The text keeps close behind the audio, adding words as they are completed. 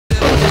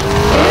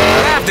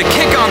have the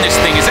kick on this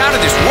thing is out of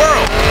this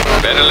world.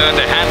 Better learn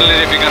to handle it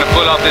if you're gonna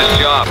pull off this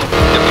job.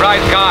 The prize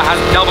car has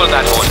double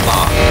that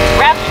horsepower.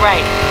 Rap's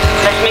right.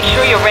 Let's make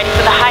sure you're ready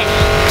for the heist.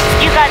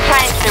 You got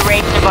time to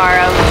race,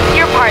 Navarro.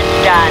 Your part's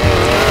done.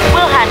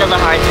 We'll handle the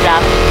hard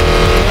stuff.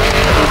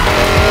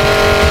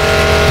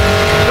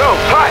 So,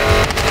 Ty,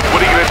 what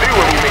are you gonna do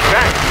when we make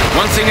that?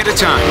 One thing at a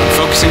time,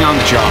 focusing on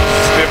the job.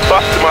 Been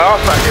busting my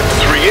ass out here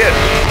for 3 years.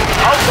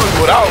 I'll tell you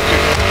what I'll do.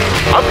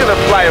 I'm gonna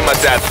fly in my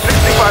dad's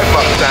 65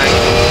 Mustang,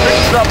 fix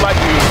it up like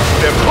new,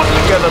 then put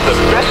together the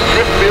best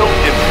drift build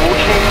in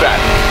Fortune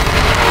Valley.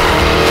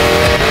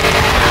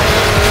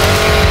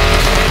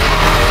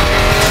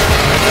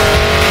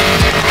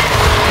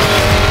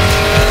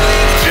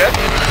 Jeff,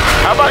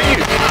 how about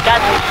you? Got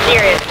some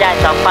serious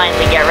debts I'll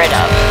finally get rid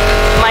of.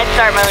 Might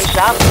start my own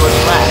shop with what's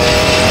left.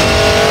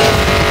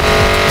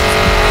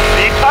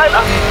 See,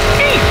 Tyler?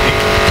 Easy.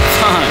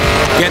 Fun.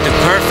 Get the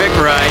perfect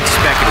ride,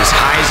 spec it as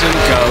high as it'll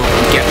go,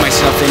 and get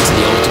myself into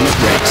the ultimate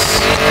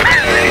race.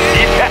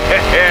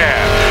 Yeah,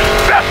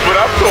 that's what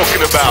I'm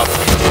talking about.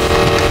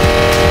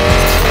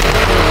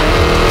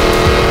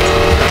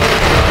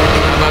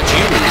 How about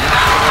you?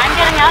 I'm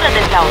getting out of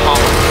this hellhole.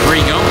 Where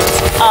are you going?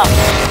 Up.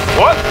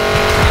 What?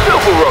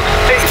 Silver Rock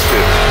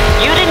Station.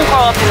 You didn't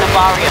grow up in the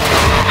barrio.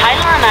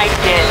 Tyler and I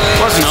did.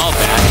 Wasn't all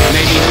bad.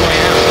 Maybe who I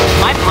am.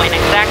 My point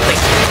exactly.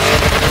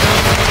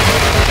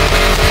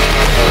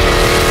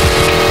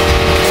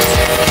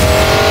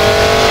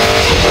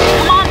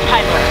 Come on,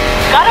 Tyler.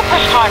 Gotta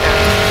push harder.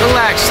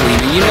 Relax,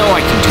 Lena. You know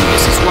I can do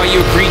this. It's why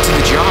you agreed to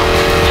the job.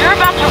 You're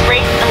about to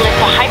race and lift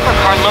a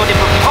hypercar loaded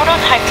with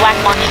prototype black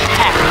market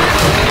tech.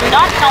 Do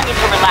not tell me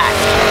to relax.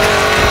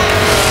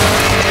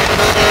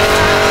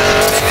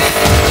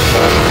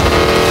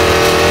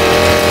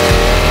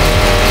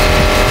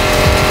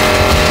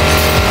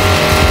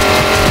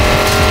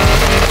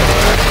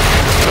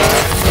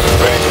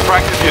 Ready to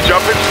practice your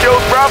jumping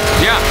skills, bro?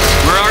 Yeah.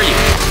 Where are you?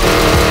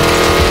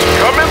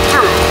 Coming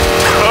through.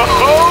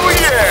 Oh,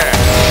 yeah.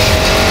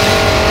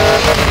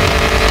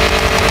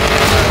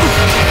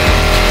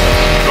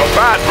 Not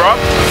bad, bro.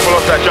 Pull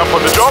off that jump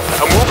on the job,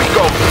 and we'll be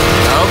golden.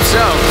 I hope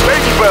so.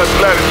 Ladybird's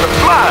learning to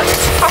fly.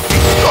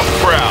 I'm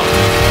proud.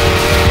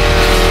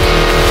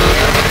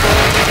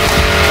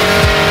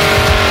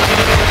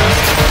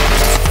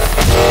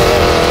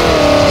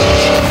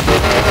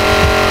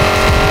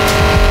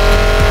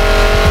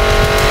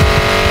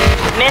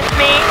 Miss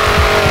me?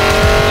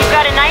 You've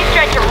got a nice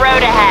stretch of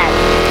road ahead.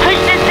 Push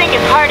this thing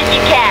as hard as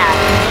you can.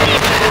 See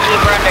if you can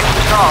keep her under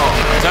control.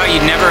 Thought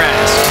you'd never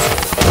ask.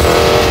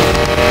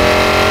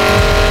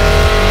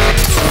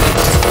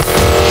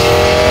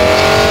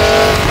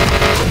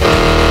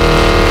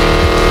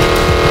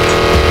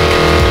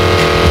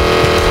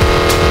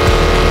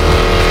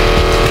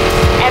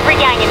 Every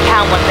gang in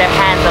town wants their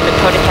hands on the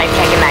prototype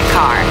tech in that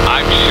car.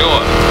 I'm sure.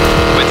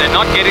 But they're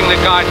not getting the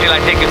car till I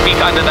take a peek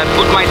under that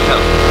hood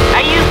myself. I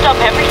used up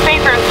every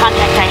favor and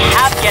contact I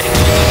have getting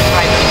to the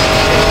driver.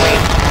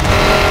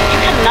 You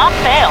cannot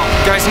fail.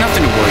 Guys,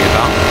 nothing to worry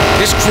about.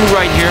 This crew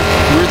right here,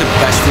 we're the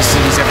best this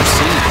city's ever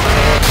seen.